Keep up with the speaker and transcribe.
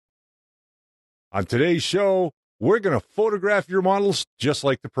On today's show, we're going to photograph your models just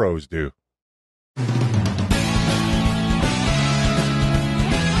like the pros do.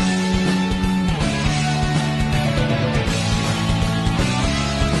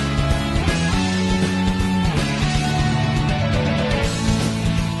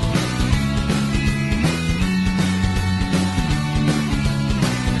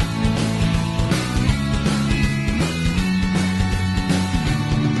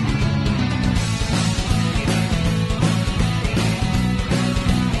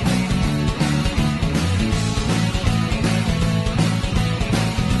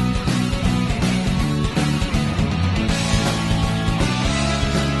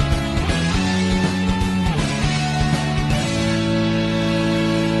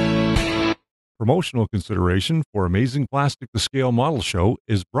 Promotional consideration for Amazing Plastic the Scale Model Show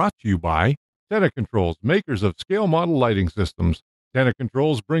is brought to you by Tenna Controls, makers of scale model lighting systems. Tenna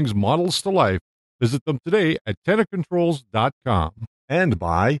Controls brings models to life. Visit them today at tennacontrols.com. And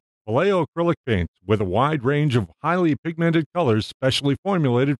by Vallejo Acrylic Paints, with a wide range of highly pigmented colors specially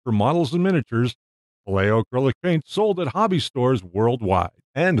formulated for models and miniatures. Vallejo Acrylic Paints sold at hobby stores worldwide.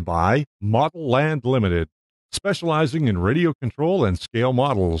 And by Model Land Limited, specializing in radio control and scale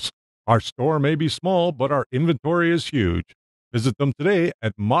models. Our store may be small, but our inventory is huge. Visit them today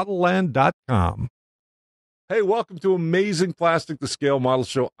at modelland.com. Hey, welcome to Amazing Plastic the Scale Model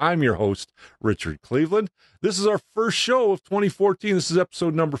Show. I'm your host, Richard Cleveland. This is our first show of 2014. This is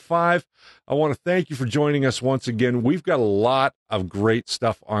episode number 5. I want to thank you for joining us once again. We've got a lot of great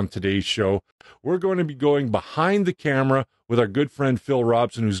stuff on today's show. We're going to be going behind the camera with our good friend Phil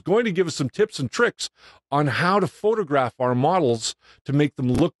Robson, who's going to give us some tips and tricks on how to photograph our models to make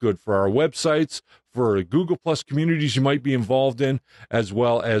them look good for our websites, for Google Plus communities you might be involved in, as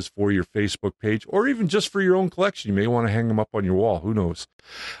well as for your Facebook page, or even just for your own collection. You may want to hang them up on your wall. Who knows?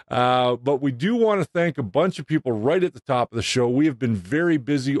 But we do want to thank a bunch of people right at the top of the show. We have been very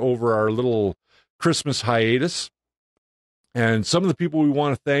busy over our little Christmas hiatus. And some of the people we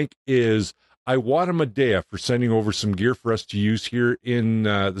want to thank is Iwata Medea for sending over some gear for us to use here in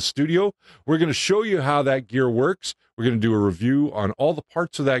the studio. We're going to show you how that gear works. We're going to do a review on all the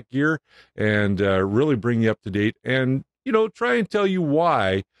parts of that gear and really bring you up to date and, you know, try and tell you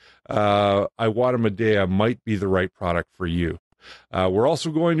why Iwata Medea might be the right product for you. We're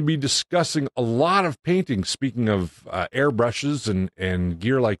also going to be discussing a lot of painting. Speaking of airbrushes and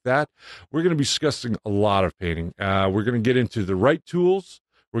gear like that, we're going to be discussing a lot of painting. We're going to get into the right tools.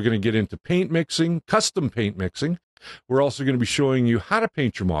 We're going to get into paint mixing, custom paint mixing. We're also going to be showing you how to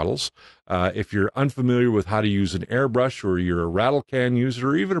paint your models. If you're unfamiliar with how to use an airbrush, or you're a rattle can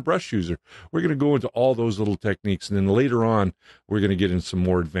user, or even a brush user, we're going to go into all those little techniques. And then later on, we're going to get into some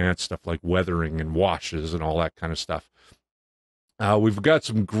more advanced stuff like weathering and washes and all that kind of stuff. We've got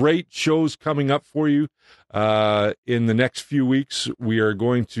some great shows coming up for you in the next few weeks. We are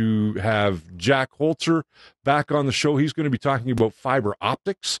going to have Jack Holzer back on the show. He's going to be talking about fiber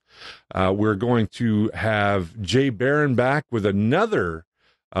optics. We're going to have Jay Barron back with another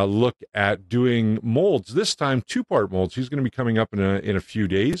look at doing molds, this time 2-part molds. He's going to be coming up in a few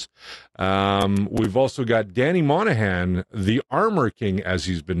days. We've also got Danny Monahan, the Armor King, as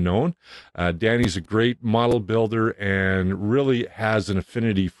he's been known. Danny's a great model builder and really has an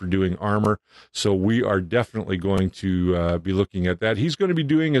affinity for doing armor, so we are definitely going to be looking at that. He's going to be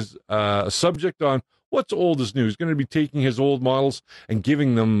doing a subject on what's old is new. He's going to be taking his old models and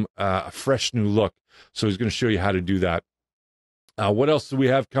giving them a fresh new look, so he's going to show you how to do that. What else do we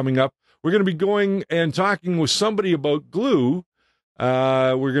have coming up? We're going to be going and talking with somebody about glue.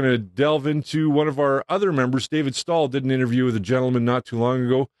 We're going to delve into one of our other members. David Stahl did an interview with a gentleman not too long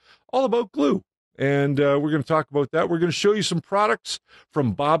ago all about glue. And we're going to talk about that. We're going to show you some products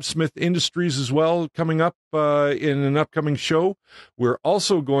from Bob Smith Industries as well coming up in an upcoming show. We're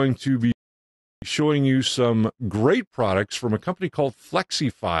also going to be showing you some great products from a company called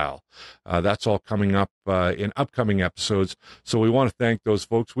FlexiFile. That's all coming up in upcoming episodes. So we want to thank those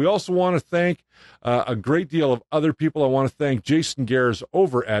folks. We also want to thank a great deal of other people. I want to thank Jason Gares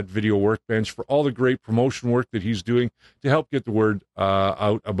over at Video Workbench for all the great promotion work that he's doing to help get the word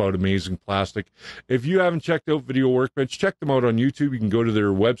out about Amazing Plastic. If you haven't checked out Video Workbench, check them out on YouTube. You can go to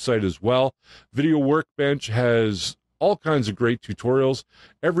their website as well. Video Workbench has all kinds of great tutorials.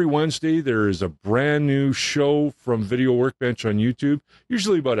 Every Wednesday, there is a brand new show from Video Workbench on YouTube,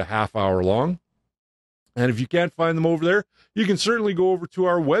 usually about a half hour long. And if you can't find them over there, you can certainly go over to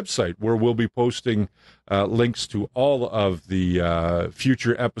our website, where we'll be posting links to all of the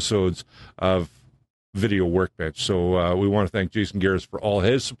future episodes of video workbench. So we want to thank Jason Garris for all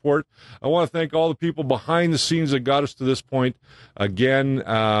his support. I want to thank all the people behind the scenes that got us to this point. Again,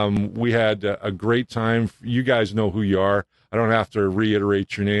 we had a great time. You guys know who you are. I don't have to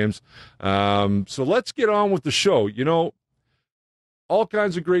reiterate your names. So let's get on with the show. You know, all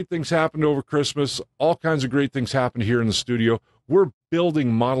kinds of great things happened over Christmas. All kinds of great things happened here in the studio. We're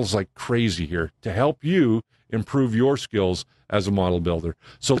building models like crazy here to help you improve your skills as a model builder.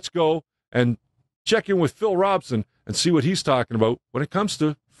 So let's go and check in with Phil Robson and see what he's talking about when it comes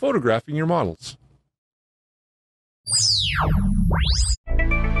to photographing your models.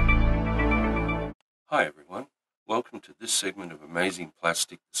 Hi everyone, welcome to this segment of Amazing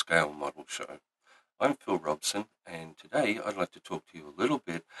Plastic Scale Model Show. I'm Phil Robson, and today I'd like to talk to you a little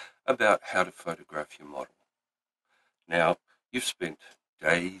bit about how to photograph your model. Now, you've spent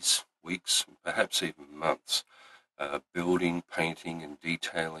days, weeks, and perhaps even months building, painting, and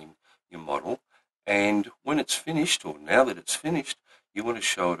detailing your model, and when it's finished, or now that it's finished, you want to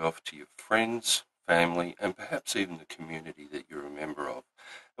show it off to your friends, family, and perhaps even the community that you're a member of.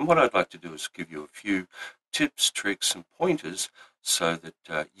 And what I'd like to do is give you a few tips, tricks, and pointers so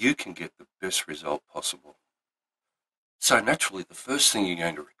that you can get the best result possible. So naturally, the first thing you're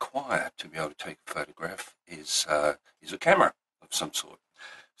going to require to be able to take a photograph is a camera of some sort.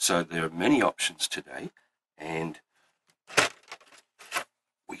 So there are many options today, and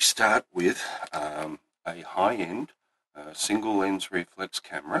we start with a high-end single lens reflex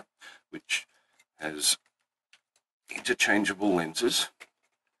camera, which has interchangeable lenses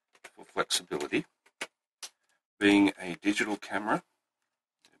for flexibility. Being a digital camera,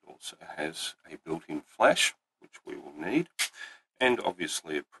 it also has a built-in flash, which we will need, and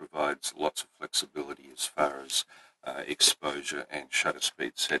obviously it provides lots of flexibility as far as exposure and shutter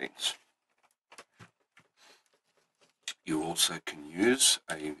speed settings. You also can use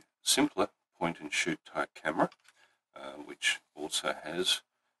a simpler point-and-shoot type camera, which also has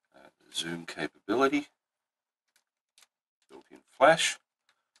zoom capability, built-in flash,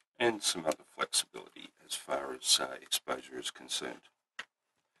 and some other flexibility as far as exposure is concerned.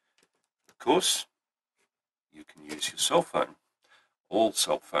 Of course, you can use your cell phone. All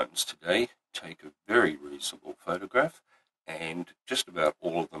cell phones today take a very reasonable photograph, and just about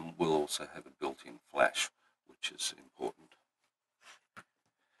all of them will also have a built-in flash, which is important.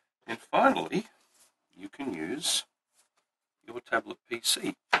 And finally, you can use your tablet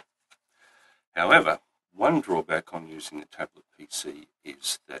PC. However, one drawback on using the tablet PC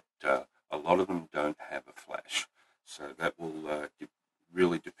is that a lot of them don't have a flash. So that will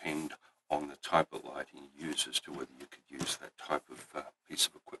really depend on the type of lighting you use as to whether you could use that type of piece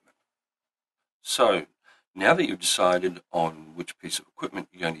of equipment. So now that you've decided on which piece of equipment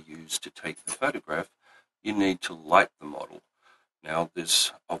you're going to use to take the photograph, you need to light the model. Now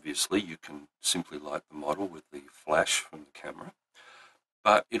this, obviously, you can simply light the model with the flash from the camera,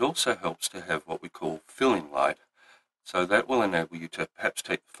 but it also helps to have what we call fill-in light. So that will enable you to perhaps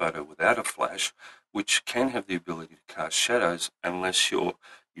take the photo without a flash, which can have the ability to cast shadows unless you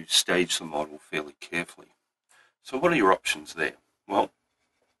stage the model fairly carefully. So what are your options there? Well,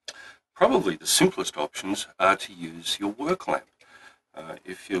 probably the simplest options are to use your work lamp.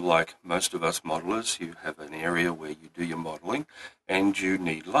 If you're like most of us modelers, you have an area where you do your modeling and you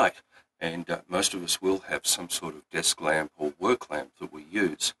need light. And most of us will have some sort of desk lamp or work lamp that we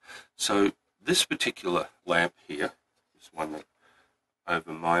use. So this particular lamp here is one that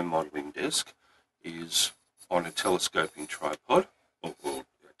over my modeling desk is on a telescoping tripod or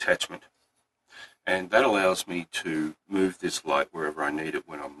attachment. And that allows me to move this light wherever I need it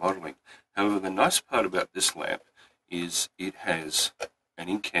when I'm modeling. However, the nice part about this lamp is it has an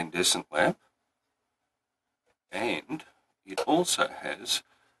incandescent lamp, and it also has,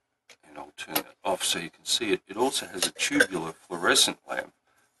 and I'll turn it off so you can see it, it also has a tubular fluorescent lamp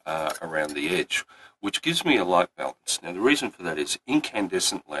around the edge, which gives me a light balance. Now the reason for that is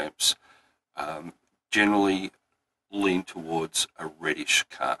incandescent lamps generally lean towards a reddish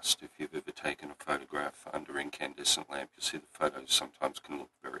cast. If you've ever taken a photograph under incandescent lamp, you'll see the photos sometimes can look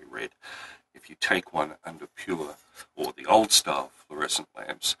very red. If you take one under pure or the old style fluorescent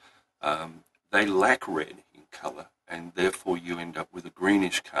lamps, they lack red in color, and therefore you end up with a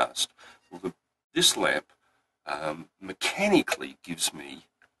greenish cast. Well, this lamp mechanically gives me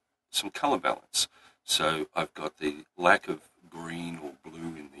some color balance. So I've got the lack of green or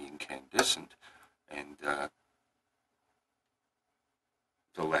blue in the incandescent, and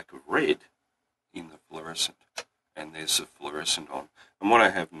the lack of red in the fluorescent, and there's the fluorescent on. And what I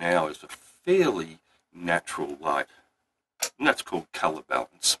have now is a fairly natural light, and that's called color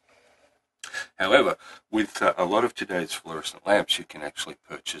balance. However, with a lot of today's fluorescent lamps, you can actually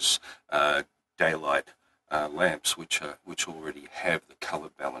purchase daylight lamps, which already have the color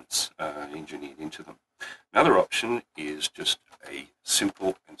balance engineered into them. Another option is just a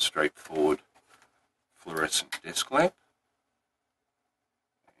simple and straightforward fluorescent desk lamp.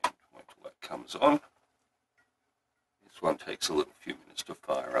 And wait till that comes on. This one takes a little few minutes to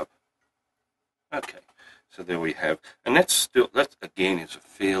fire up. Okay, so there we have, and that again is a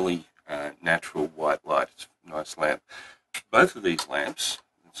fairly natural white light. It's a nice lamp. Both of these lamps,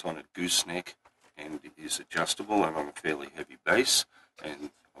 it's on a gooseneck and it is adjustable and on a fairly heavy base, and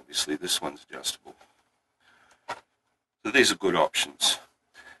obviously this one's adjustable. So these are good options.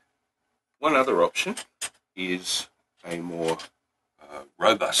 One other option is a more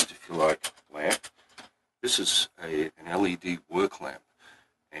robust, if you like, lamp. This is an LED work lamp,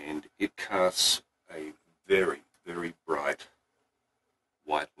 and it casts a very, very bright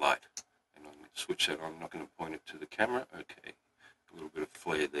white light. And I'm going to switch that on. I'm not going to point it to the camera. Okay, a little bit of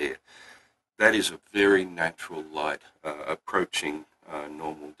flare there. That is a very natural light approaching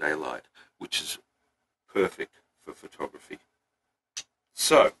normal daylight, which is perfect for photography.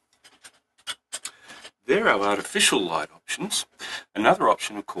 So, there are artificial light options. Another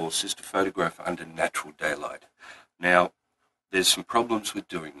option, of course, is to photograph under natural daylight. Now, there's some problems with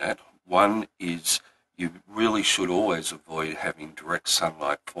doing that. One is you really should always avoid having direct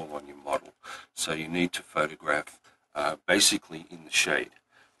sunlight fall on your model. So you need to photograph basically in the shade.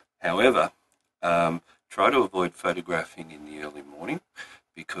 However, try to avoid photographing in the early morning,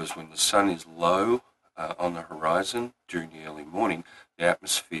 because when the sun is low on the horizon during the early morning, the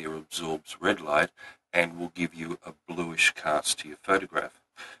atmosphere absorbs red light and will give you a bluish cast to your photograph.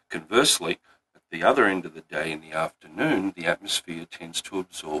 Conversely, at the other end of the day in the afternoon, the atmosphere tends to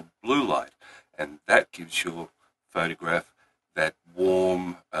absorb blue light, and that gives your photograph that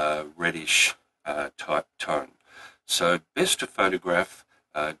warm, reddish type tone. So best to photograph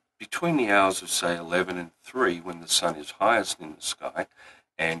between the hours of, say, 11 and 3 when the sun is highest in the sky,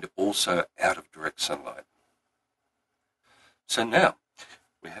 and also out of direct sunlight. So now,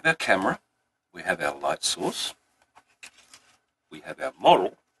 we have our camera, we have our light source, we have our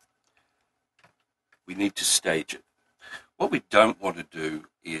model, we need to stage it. What we don't want to do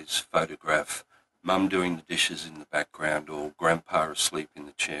is photograph Mum doing the dishes in the background or Grandpa asleep in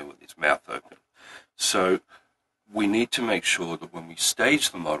the chair with his mouth open. So we need to make sure that when we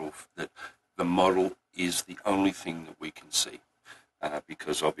stage the model, that the model is the only thing that we can see,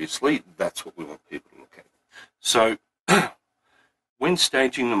 because obviously that's what we want people to look at. So when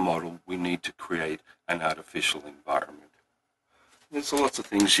staging the model, we need to create an artificial environment. There's lots of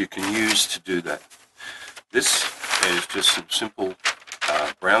things you can use to do that. This is just some simple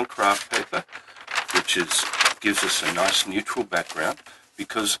brown craft paper, which gives us a nice neutral background,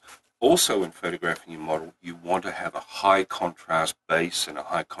 because also in photographing your model, you want to have a high contrast base and a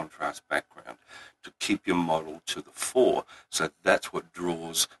high contrast background to keep your model to the fore. So that's what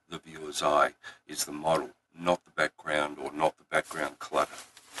draws the viewer's eye, is the model, not the background or not the background clutter.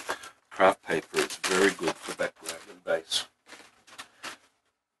 Craft paper is very good for background and base.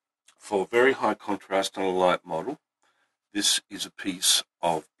 For very high contrast on a light model, this is a piece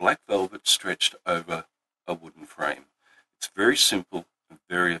of black velvet stretched over a wooden frame. It's very simple and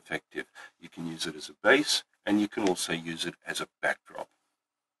very effective. You can use it as a base, and you can also use it as a backdrop.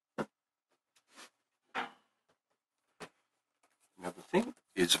 Another thing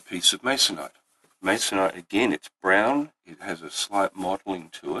is a piece of masonite. Masonite, again, it's brown, it has a slight mottling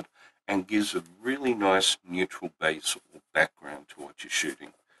to it, and gives a really nice neutral base or background to what you're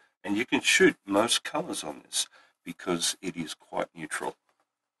shooting. And you can shoot most colors on this because it is quite neutral.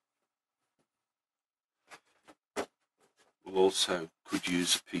 We'll also could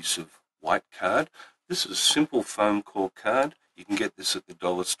use a piece of white card. This is a simple foam core card. You can get this at the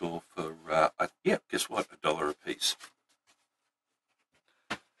dollar store for, guess what, $1 a piece.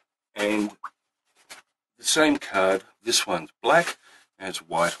 And the same card, this one's black, has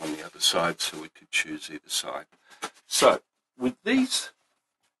white on the other side, so we could choose either side. So, with these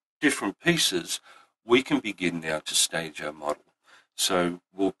different pieces, we can begin now to stage our model. So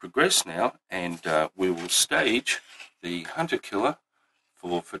we'll progress now, and we will stage the hunter killer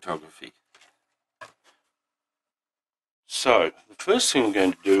for photography. So the first thing we're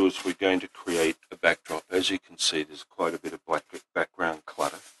going to do is we're going to create a backdrop. As you can see, there's quite a bit of black background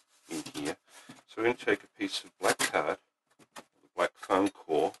clutter in here. So we're going to take a piece of black card, the black foam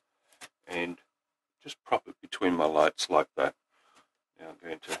core, and just prop it between my lights like that. Now I'm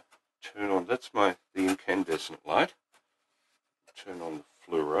going to turn on, that's the incandescent light. Turn on the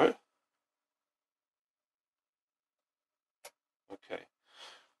fluoro. Okay.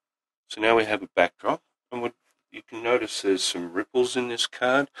 So now we have a backdrop, and you can notice there's some ripples in this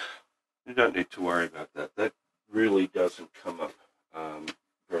card. You don't need to worry about that. That really doesn't come up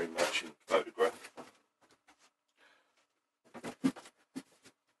very much in photograph.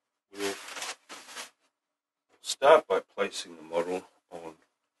 We'll start by placing the model on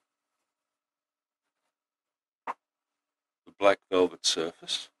the black velvet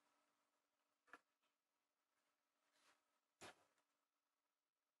surface.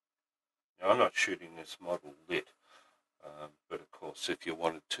 Now, I'm not shooting this model lit, but of course, if you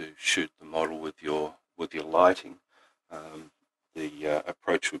wanted to shoot the model with your lighting, the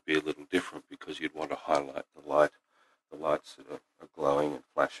approach would be a little different, because you'd want to highlight the lights that are glowing and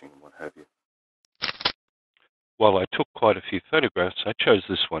flashing and what have you. While I took quite a few photographs, I chose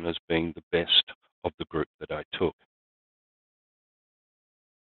this one as being the best of the group that I took.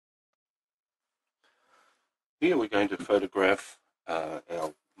 Here we're going to photograph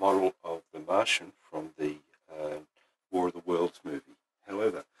our model of the Martian from the War of the Worlds movie.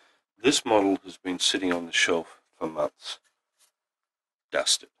 However, this model has been sitting on the shelf for months,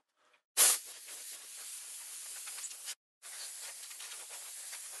 dusted.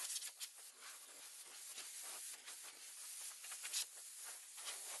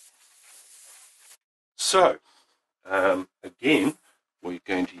 So, again, we're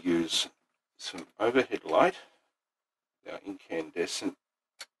going to use some overhead light, our incandescent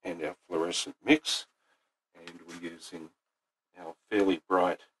and our fluorescent mix, and we're using our fairly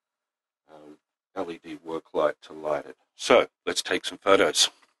bright LED work light to light it. So, let's take some photos.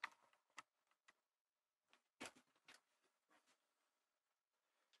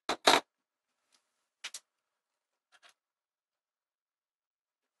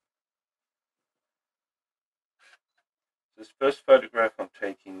 This first photograph I'm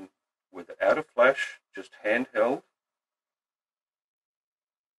taking without a flash, just handheld.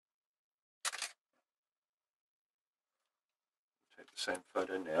 Take the same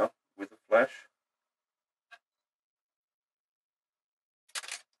photo now with a flash.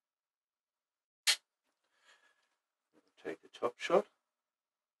 Take the top shot.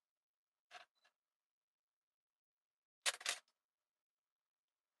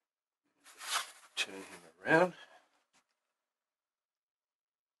 Turn him around.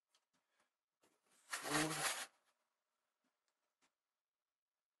 Forward.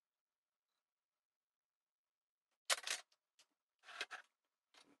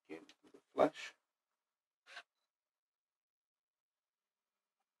 Again with a flash.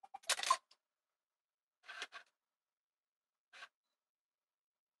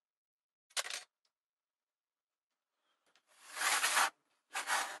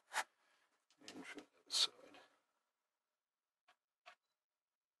 And from the other side.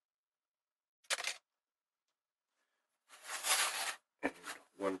 And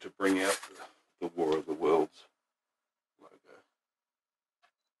one to bring out the War of the Worlds logo.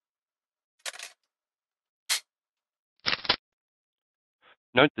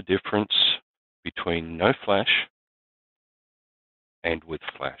 Note the difference between no flash and with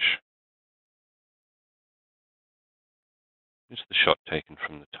flash. Here's the shot taken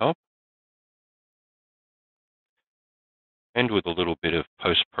from the top. And with a little bit of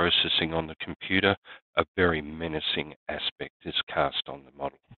post-processing on the computer, a very menacing aspect is cast on the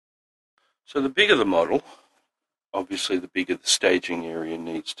model. So the bigger the model, obviously the bigger the staging area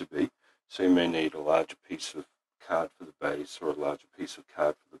needs to be. So you may need a larger piece of card for the base or a larger piece of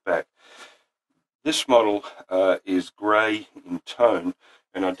card for the back. This model is grey in tone,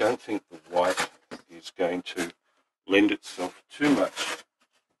 and I don't think the white is going to lend itself too much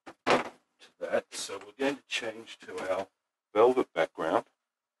to that. So we're going to change to our velvet background.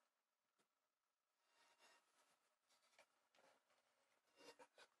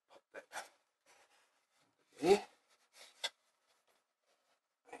 Pop that there.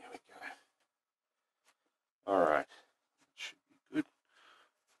 There we go. Alright, should be good.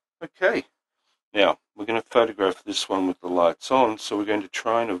 Okay, now we're going to photograph this one with the lights on, so we're going to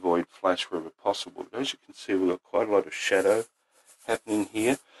try and avoid flash wherever possible. But as you can see, we've got quite a lot of shadow happening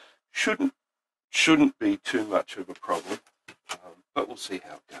here. Shouldn't be too much of a problem, but we'll see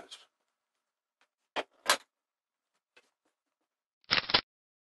how it goes.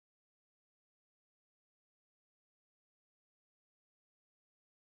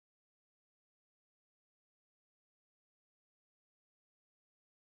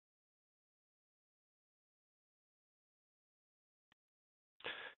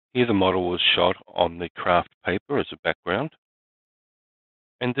 Here the model was shot on the craft paper as a background,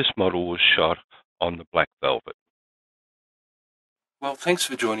 and this model was shot on the black velvet. Well, thanks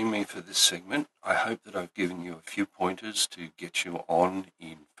for joining me for this segment. I hope that I've given you a few pointers to get you on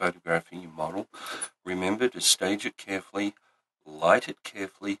in photographing your model. Remember to stage it carefully, light it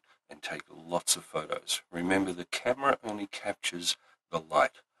carefully, and take lots of photos. Remember, the camera only captures the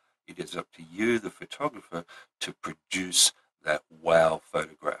light. It is up to you, the photographer, to produce that wow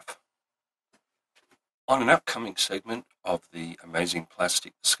photograph. On an upcoming segment of the Amazing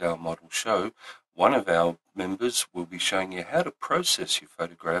Plastic Scale Model Show, one of our members will be showing you how to process your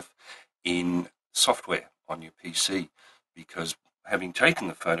photograph in software on your PC, because having taken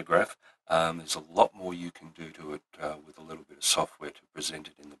the photograph, there's a lot more you can do to it with a little bit of software to present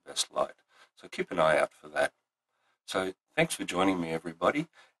it in the best light. So keep an eye out for that. So thanks for joining me, everybody,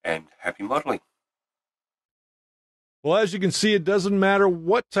 and happy modeling. Well, as you can see, it doesn't matter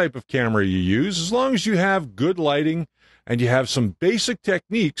what type of camera you use, as long as you have good lighting and you have some basic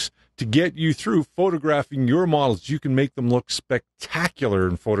techniques to get you through photographing your models. You can make them look spectacular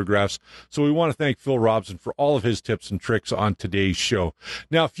in photographs. So we want to thank Phil Robson for all of his tips and tricks on today's show.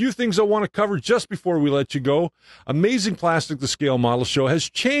 Now, a few things I want to cover just before we let you go. Amazing Plastic the Scale Model Show has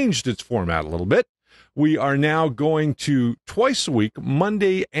changed its format a little bit. We are now going to twice a week,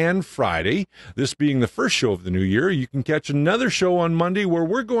 Monday and Friday, this being the first show of the new year. You can catch another show on Monday where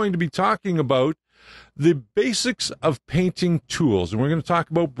we're going to be talking about the basics of painting tools. And we're going to talk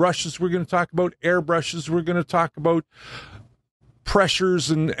about brushes. We're going to talk about airbrushes. We're going to talk about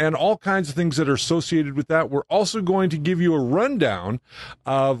pressures and all kinds of things that are associated with that. We're also going to give you a rundown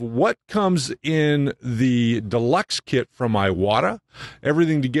of what comes in the deluxe kit from Iwata,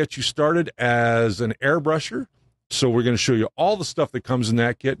 everything to get you started as an airbrusher. So we're going to show you all the stuff that comes in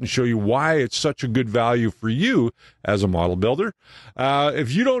that kit and show you why it's such a good value for you as a model builder.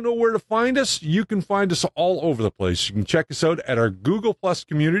 If you don't know where to find us, you can find us all over the place. You can check us out at our Google Plus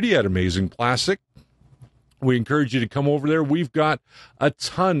community at Amazing Plastic. We encourage you to come over there. We've got a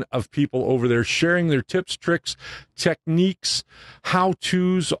ton of people over there sharing their tips, tricks, techniques,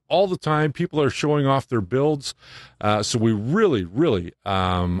 how-tos all the time. People are showing off their builds. So we really, really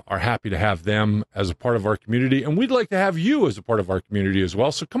are happy to have them as a part of our community. And we'd like to have you as a part of our community as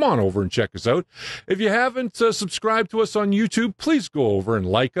well. So come on over and check us out. If you haven't subscribed to us on YouTube, please go over and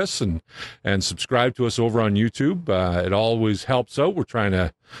like us and subscribe to us over on YouTube. It always helps out. We're trying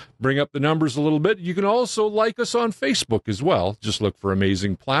to bring up the numbers a little bit. You can also like us on Facebook as well. Just look for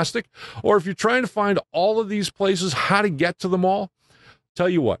Amazing Plastic. Or if you're trying to find all of these places, how to get to them all, tell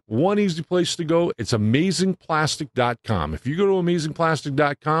you what, one easy place to go, it's amazingplastic.com. If you go to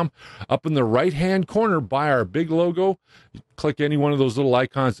amazingplastic.com, up in the right-hand corner by our big logo, click any one of those little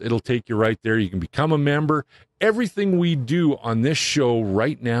icons, it'll take you right there. You can become a member. Everything we do on this show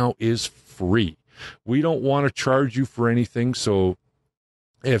right now is free. We don't want to charge you for anything, so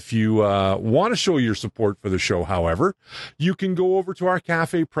if you want to show your support for the show, however, you can go over to our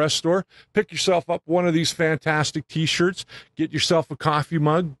Cafe Press store, pick yourself up one of these fantastic T-shirts, get yourself a coffee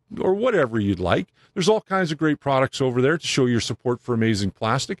mug, or whatever you'd like. There's all kinds of great products over there to show your support for Amazing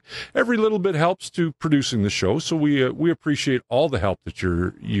Plastic. Every little bit helps to producing the show, so we appreciate all the help that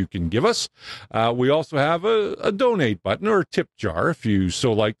you can give us. We also have a donate button or a tip jar if you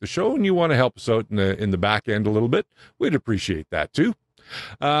so like the show and you want to help us out in the back end a little bit. We'd appreciate that too.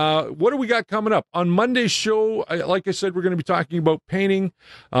 What do we got coming up? On Monday's show, like I said, we're going to be talking about painting.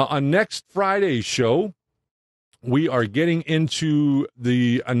 On next Friday's show, we are getting into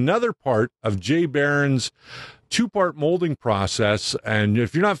another part of Jay Barron's two-part molding process. And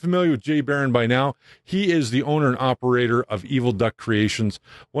if you're not familiar with Jay Barron by now, he is the owner and operator of Evil Duck Creations,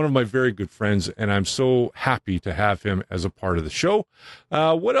 one of my very good friends, and I'm so happy to have him as a part of the show.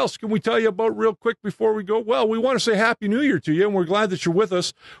 What else can we tell you about real quick before we go? Well, we want to say Happy New Year to you, and we're glad that you're with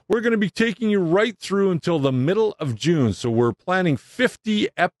us. We're going to be taking you right through until the middle of June, so we're planning 50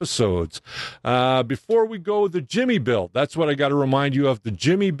 episodes. Before we go, the Jimmy Build. That's what I got to remind you of. The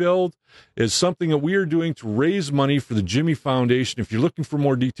Jimmy Build is something that we are doing to raise money for the Jimmy Foundation. If you're looking for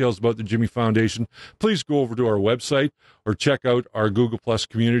more details about the Jimmy Foundation, please go over to our website or check out our Google Plus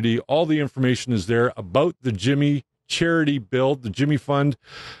community. All the information is there about the Jimmy charity build, the Jimmy Fund.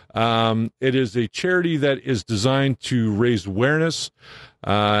 It is a charity that is designed to raise awareness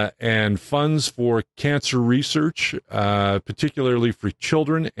and funds for cancer research, particularly for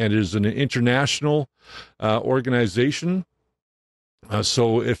children, and it is an international organization.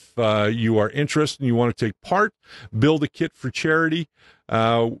 So if you are interested and you want to take part, build a kit for charity.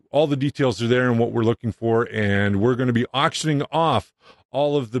 All the details are there and what we're looking for, and we're going to be auctioning off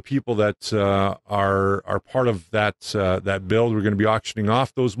all of the people that are part of that build. We're going to be auctioning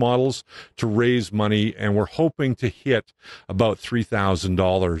off those models to raise money, and we're hoping to hit about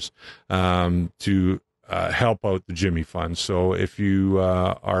 $3,000 to help out the Jimmy Fund. So if you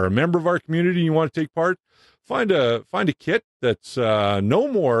are a member of our community and you want to take part, find a kit that's no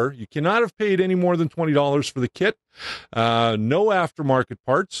more. You cannot have paid any more than $20 for the kit. No aftermarket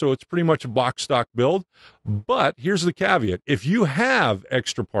parts, so it's pretty much a box stock build. But here's the caveat: if you have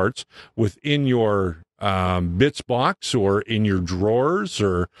extra parts within your bits box or in your drawers,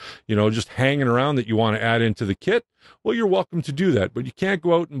 or just hanging around that you want to add into the kit, well, you're welcome to do that. But you can't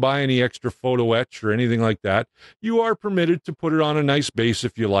go out and buy any extra photo etch or anything like that. You are permitted to put it on a nice base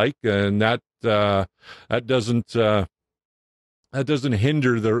if you like, and that doesn't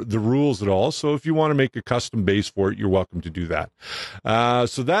hinder the rules at all. So if you want to make a custom base for it, you're welcome to do that.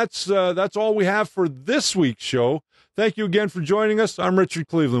 So that's all we have for this week's show. Thank you again for joining us. I'm Richard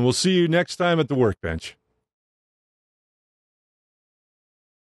Cleveland. We'll see you next time at the Workbench.